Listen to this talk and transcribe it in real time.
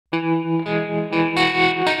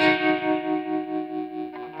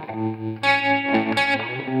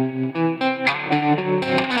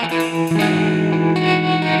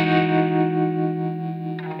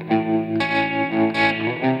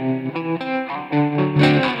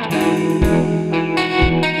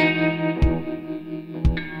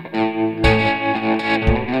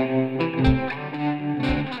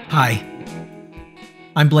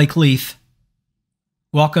I'm Blake Leath.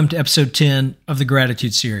 Welcome to episode 10 of the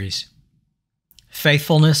Gratitude Series,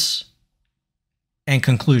 Faithfulness and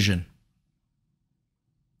Conclusion.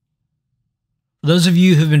 For those of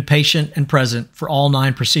you who have been patient and present for all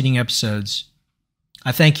 9 preceding episodes,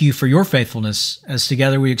 I thank you for your faithfulness as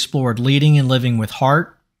together we explored leading and living with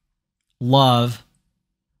heart, love,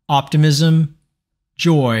 optimism,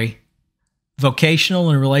 joy,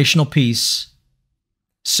 vocational and relational peace,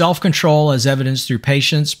 self-control as evidenced through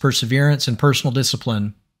patience, perseverance, and personal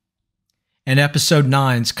discipline, and episode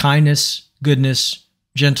 9's kindness, goodness,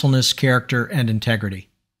 gentleness, character, and integrity.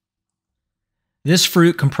 This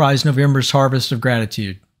fruit comprised November's harvest of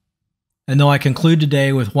gratitude, and though I conclude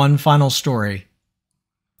today with one final story,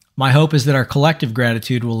 my hope is that our collective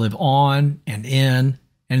gratitude will live on and in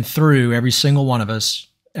and through every single one of us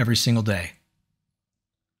every single day.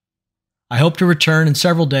 I hope to return in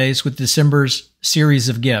several days with December's series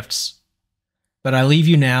of gifts, but I leave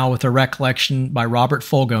you now with a recollection by Robert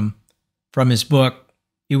Fulghum from his book,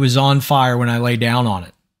 It Was on Fire When I Lay Down on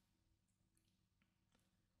It.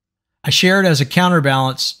 I share it as a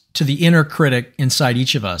counterbalance to the inner critic inside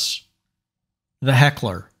each of us, the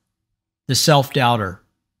heckler, the self-doubter,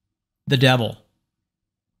 the devil,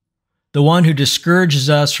 the one who discourages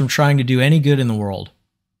us from trying to do any good in the world.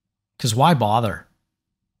 Because why bother?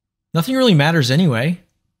 Nothing really matters anyway.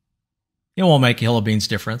 It won't make a hill of beans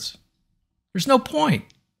difference. There's no point.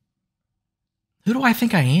 Who do I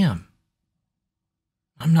think I am?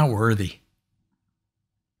 I'm not worthy.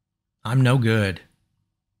 I'm no good.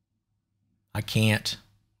 I can't.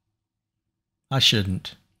 I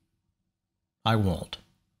shouldn't. I won't.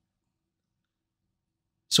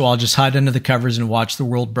 So I'll just hide under the covers and watch the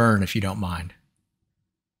world burn if you don't mind.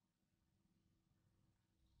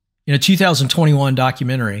 In a 2021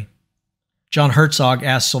 documentary, John Herzog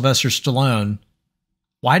asked Sylvester Stallone,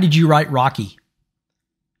 "Why did you write Rocky?"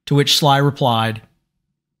 To which Sly replied,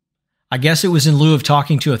 "I guess it was in lieu of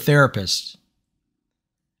talking to a therapist.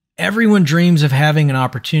 Everyone dreams of having an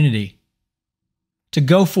opportunity to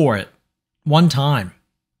go for it one time.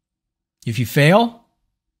 If you fail,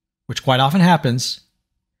 which quite often happens,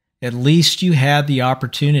 at least you had the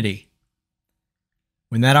opportunity.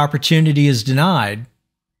 When that opportunity is denied,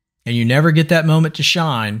 and you never get that moment to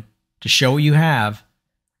shine, to show what you have,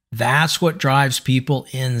 that's what drives people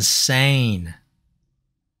insane.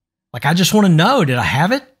 Like, I just want to know, did I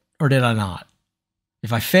have it or did I not?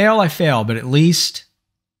 If I fail, I fail, but at least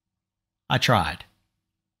I tried."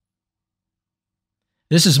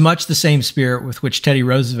 This is much the same spirit with which Teddy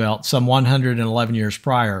Roosevelt, some 111 years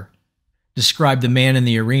prior, described the man in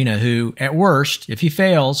the arena who, at worst, if he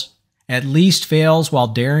fails, at least fails while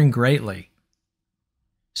daring greatly,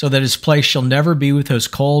 so that his place shall never be with those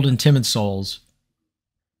cold and timid souls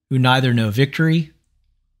who neither know victory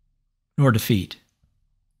nor defeat.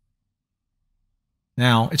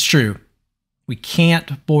 Now, it's true, we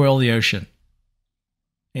can't boil the ocean.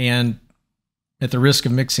 And at the risk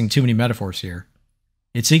of mixing too many metaphors here,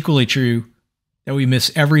 it's equally true that we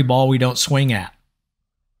miss every ball we don't swing at.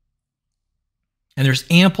 And there's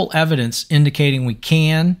ample evidence indicating we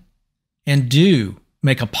can and do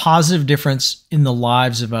make a positive difference in the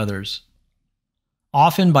lives of others,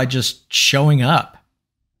 often by just showing up,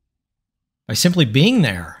 by simply being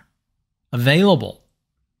there, available,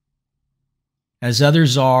 as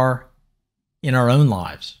others are in our own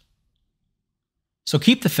lives. So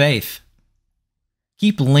keep the faith.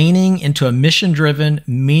 Keep leaning into a mission-driven,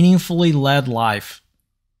 meaningfully led life,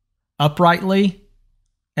 uprightly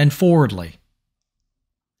and forwardly,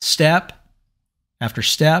 step after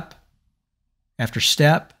step, after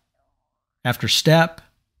step, after step,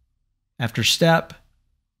 after step,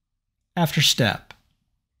 after step.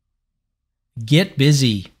 Get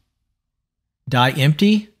busy. Die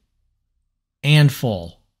empty and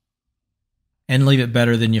full. And leave it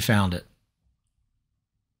better than you found it.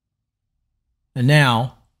 And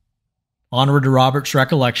now, onward to Robert's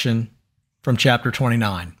recollection from chapter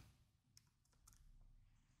 29.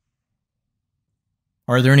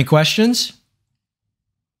 Are there any questions?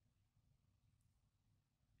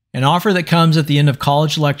 An offer that comes at the end of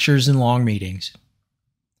college lectures and long meetings.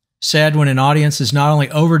 Said when an audience is not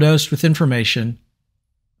only overdosed with information,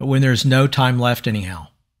 but when there's no time left anyhow.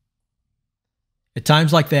 At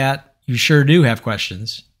times like that, you sure do have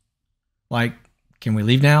questions. Like, can we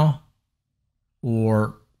leave now?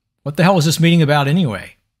 Or, what the hell was this meeting about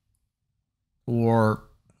anyway? Or,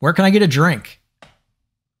 where can I get a drink?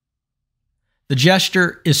 The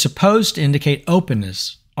gesture is supposed to indicate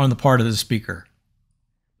openness on the part of the speaker.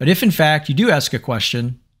 But if in fact you do ask a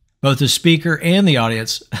question, both the speaker and the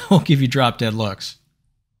audience will give you drop-dead looks.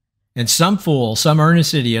 And some fool, some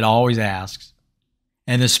earnest idiot always asks,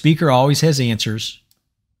 and the speaker always has answers,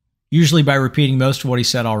 usually by repeating most of what he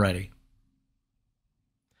said already.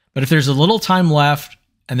 But if there's a little time left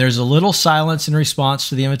and there's a little silence in response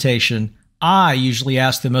to the invitation, I usually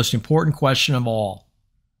ask the most important question of all.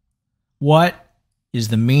 What is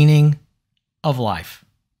the meaning of life?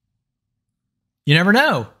 You never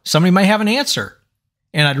know. Somebody may have an answer,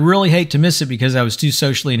 and I'd really hate to miss it because I was too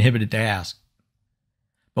socially inhibited to ask.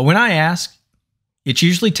 But when I ask, it's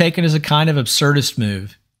usually taken as a kind of absurdist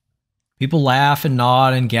move. People laugh and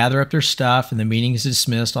nod and gather up their stuff, and the meeting is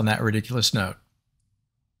dismissed on that ridiculous note.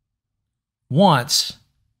 Once,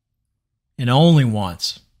 and only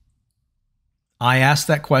once, I asked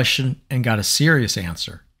that question and got a serious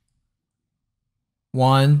answer.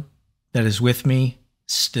 One that is with me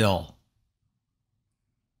still.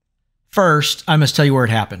 First, I must tell you where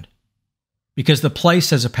it happened, because the place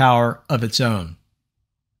has a power of its own.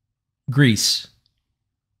 Greece.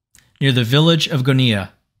 Near the village of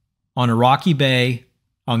Gonia, on a rocky bay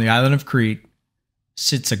on the island of Crete,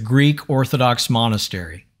 sits a Greek Orthodox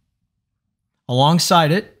monastery.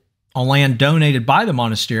 Alongside it, on land donated by the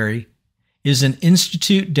monastery, is an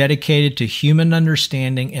institute dedicated to human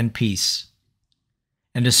understanding and peace,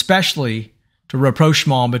 and especially to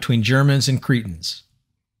rapprochement between Germans and Cretans.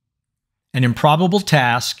 An improbable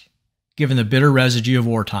task given the bitter residue of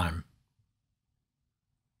wartime.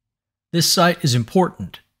 This site is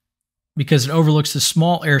important because it overlooks the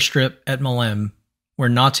small airstrip at Malem, where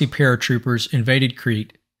Nazi paratroopers invaded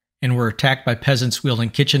Crete and were attacked by peasants wielding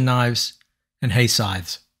kitchen knives and hay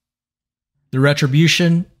scythes. The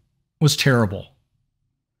retribution was terrible.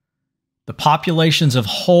 The populations of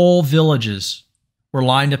whole villages were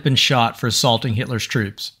lined up and shot for assaulting Hitler's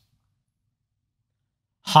troops.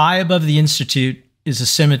 High above the institute is a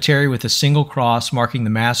cemetery with a single cross marking the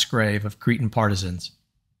mass grave of Cretan partisans.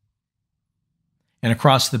 And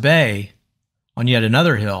across the bay, on yet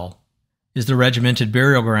another hill, is the regimented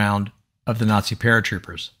burial ground of the Nazi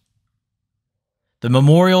paratroopers. The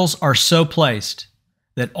memorials are so placed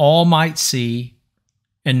that all might see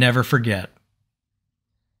and never forget.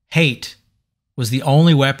 Hate was the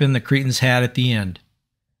only weapon the Cretans had at the end,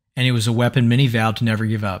 and it was a weapon many vowed to never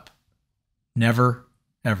give up. Never,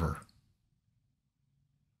 ever.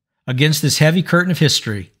 Against this heavy curtain of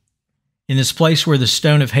history, in this place where the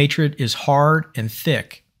stone of hatred is hard and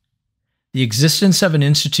thick, the existence of an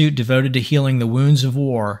institute devoted to healing the wounds of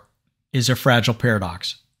war is a fragile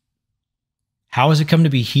paradox. How has it come to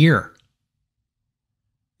be here?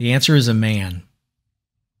 The answer is a man.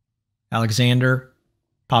 Alexander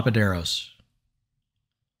Papaderos.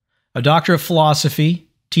 A doctor of philosophy,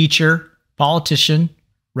 teacher, politician,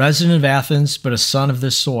 resident of Athens, but a son of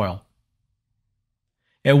this soil.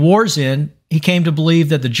 At war's end, he came to believe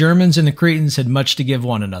that the Germans and the Cretans had much to give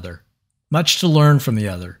one another, much to learn from the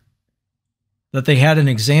other, that they had an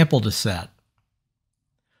example to set.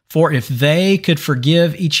 For if they could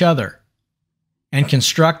forgive each other and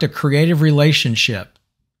construct a creative relationship,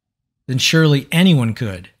 then surely anyone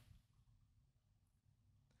could.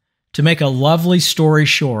 To make a lovely story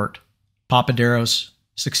short, Papaderos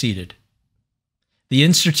succeeded. The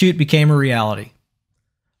institute became a reality,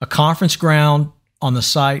 a conference ground on the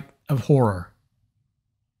site of horror.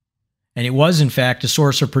 And it was, in fact, a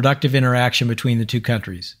source of productive interaction between the two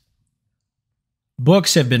countries.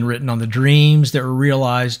 Books have been written on the dreams that were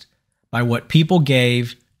realized by what people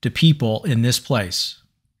gave to people in this place.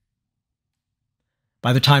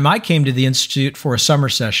 By the time I came to the Institute for a summer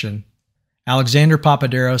session, Alexander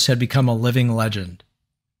Papaderos had become a living legend.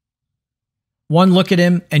 One look at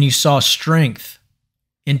him and you saw strength,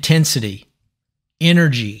 intensity,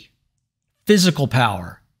 energy, physical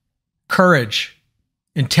power, courage,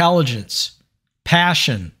 intelligence,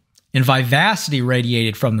 passion, and vivacity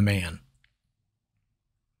radiated from the man.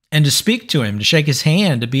 And to speak to him, to shake his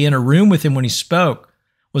hand, to be in a room with him when he spoke,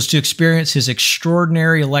 was to experience his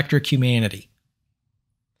extraordinary electric humanity.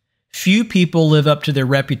 Few people live up to their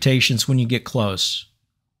reputations when you get close,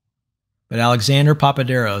 but Alexander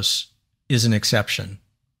Papaderos is an exception.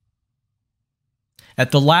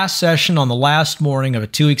 At the last session on the last morning of a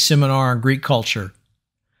 2-week seminar on Greek culture,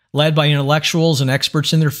 led by intellectuals and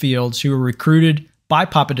experts in their fields who were recruited by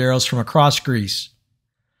Papaderos from across Greece,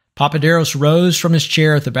 Papaderos rose from his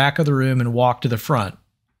chair at the back of the room and walked to the front,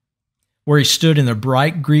 where he stood in the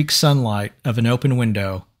bright Greek sunlight of an open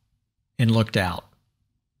window and looked out.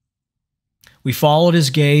 We followed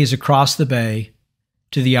his gaze across the bay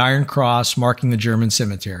to the iron cross marking the German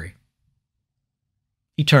cemetery.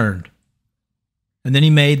 He turned, and then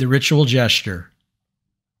he made the ritual gesture.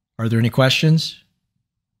 Are there any questions?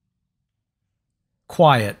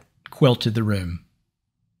 Quiet quilted the room.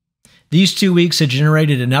 These 2 weeks had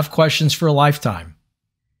generated enough questions for a lifetime,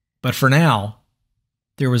 But for now,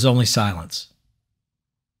 there was only silence.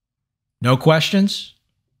 No questions?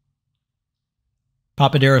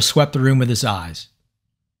 Papaderos swept the room with his eyes.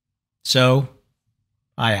 So,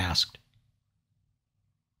 I asked,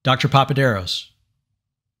 Dr. Papaderos,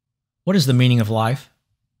 what is the meaning of life?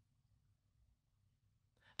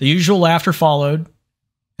 The usual laughter followed,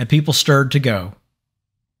 and people stirred to go.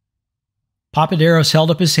 Papaderos held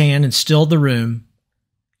up his hand and stilled the room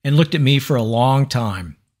and looked at me for a long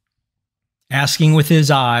time, asking with his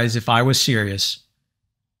eyes if I was serious,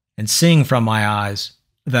 and seeing from my eyes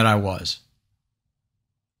that I was.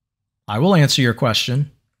 I will answer your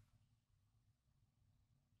question.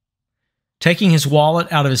 Taking his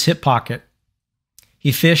wallet out of his hip pocket,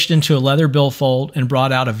 he fished into a leather billfold and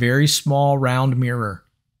brought out a very small round mirror,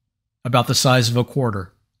 about the size of a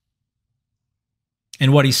quarter.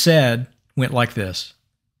 And what he said went like this.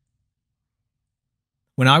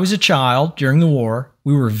 When I was a child during the war,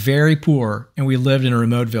 we were very poor and we lived in a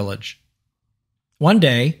remote village. One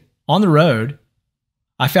day, on the road,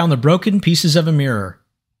 I found the broken pieces of a mirror.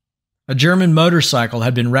 A German motorcycle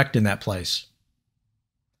had been wrecked in that place.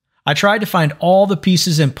 I tried to find all the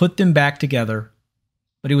pieces and put them back together,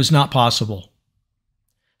 but it was not possible.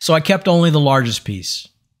 So I kept only the largest piece,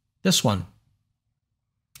 this one.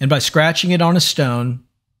 And by scratching it on a stone,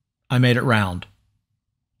 I made it round.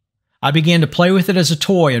 I began to play with it as a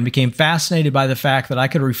toy and became fascinated by the fact that I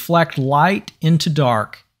could reflect light into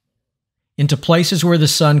dark, into places where the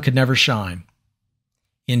sun could never shine,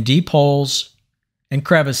 in deep holes and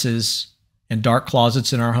crevices and dark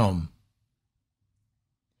closets in our home.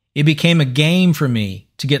 It became a game for me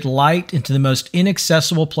to get light into the most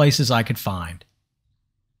inaccessible places I could find.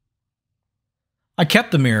 I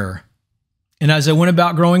kept the mirror, and as I went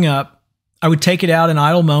about growing up, I would take it out in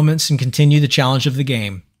idle moments and continue the challenge of the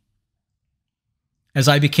game. As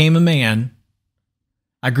I became a man,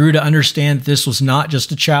 I grew to understand that this was not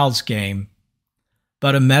just a child's game,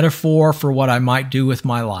 but a metaphor for what I might do with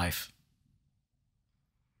my life.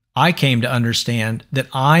 I came to understand that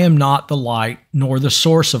I am not the light nor the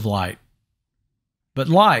source of light, but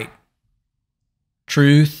light,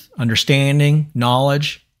 truth, understanding,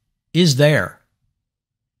 knowledge is there,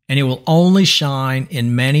 and it will only shine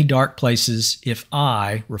in many dark places if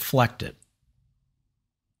I reflect it.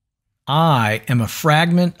 I am a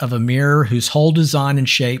fragment of a mirror whose whole design and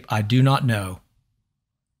shape I do not know.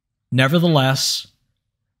 Nevertheless,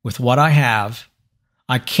 with what I have,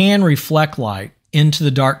 I can reflect light into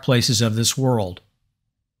the dark places of this world,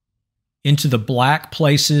 into the black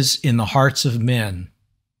places in the hearts of men,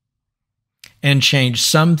 and change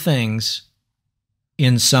some things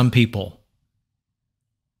in some people.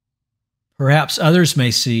 Perhaps others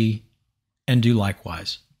may see and do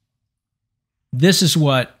likewise. This is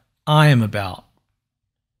what I am about.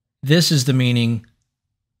 This is the meaning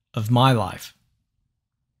of my life.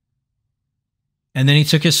 And then he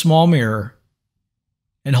took his small mirror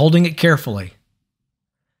and, holding it carefully,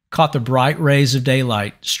 caught the bright rays of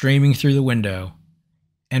daylight streaming through the window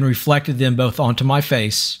and reflected them both onto my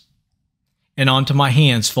face and onto my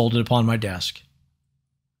hands folded upon my desk.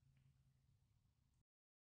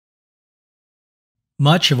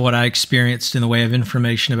 Much of what I experienced in the way of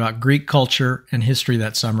information about Greek culture and history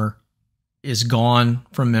that summer is gone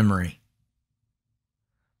from memory.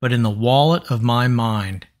 But in the wallet of my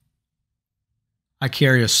mind, I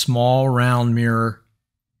carry a small round mirror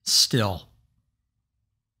still.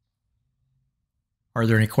 Are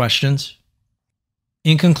there any questions?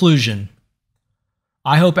 In conclusion,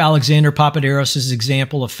 I hope Alexander Papaderos'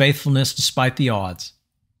 example of faithfulness despite the odds,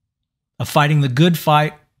 of fighting the good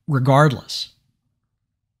fight regardless,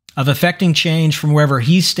 of effecting change from wherever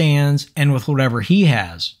he stands and with whatever he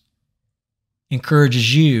has,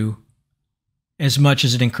 encourages you as much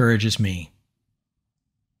as it encourages me.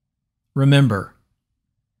 Remember,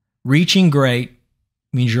 reaching great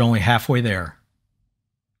means you're only halfway there.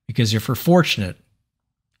 Because if we're fortunate,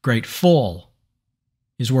 grateful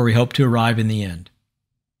is where we hope to arrive in the end.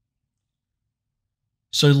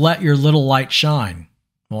 So let your little light shine,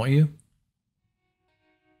 won't you?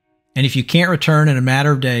 And if you can't return in a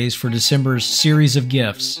matter of days for December's series of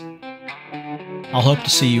gifts, I'll hope to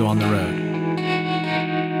see you on the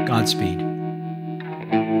road. Godspeed.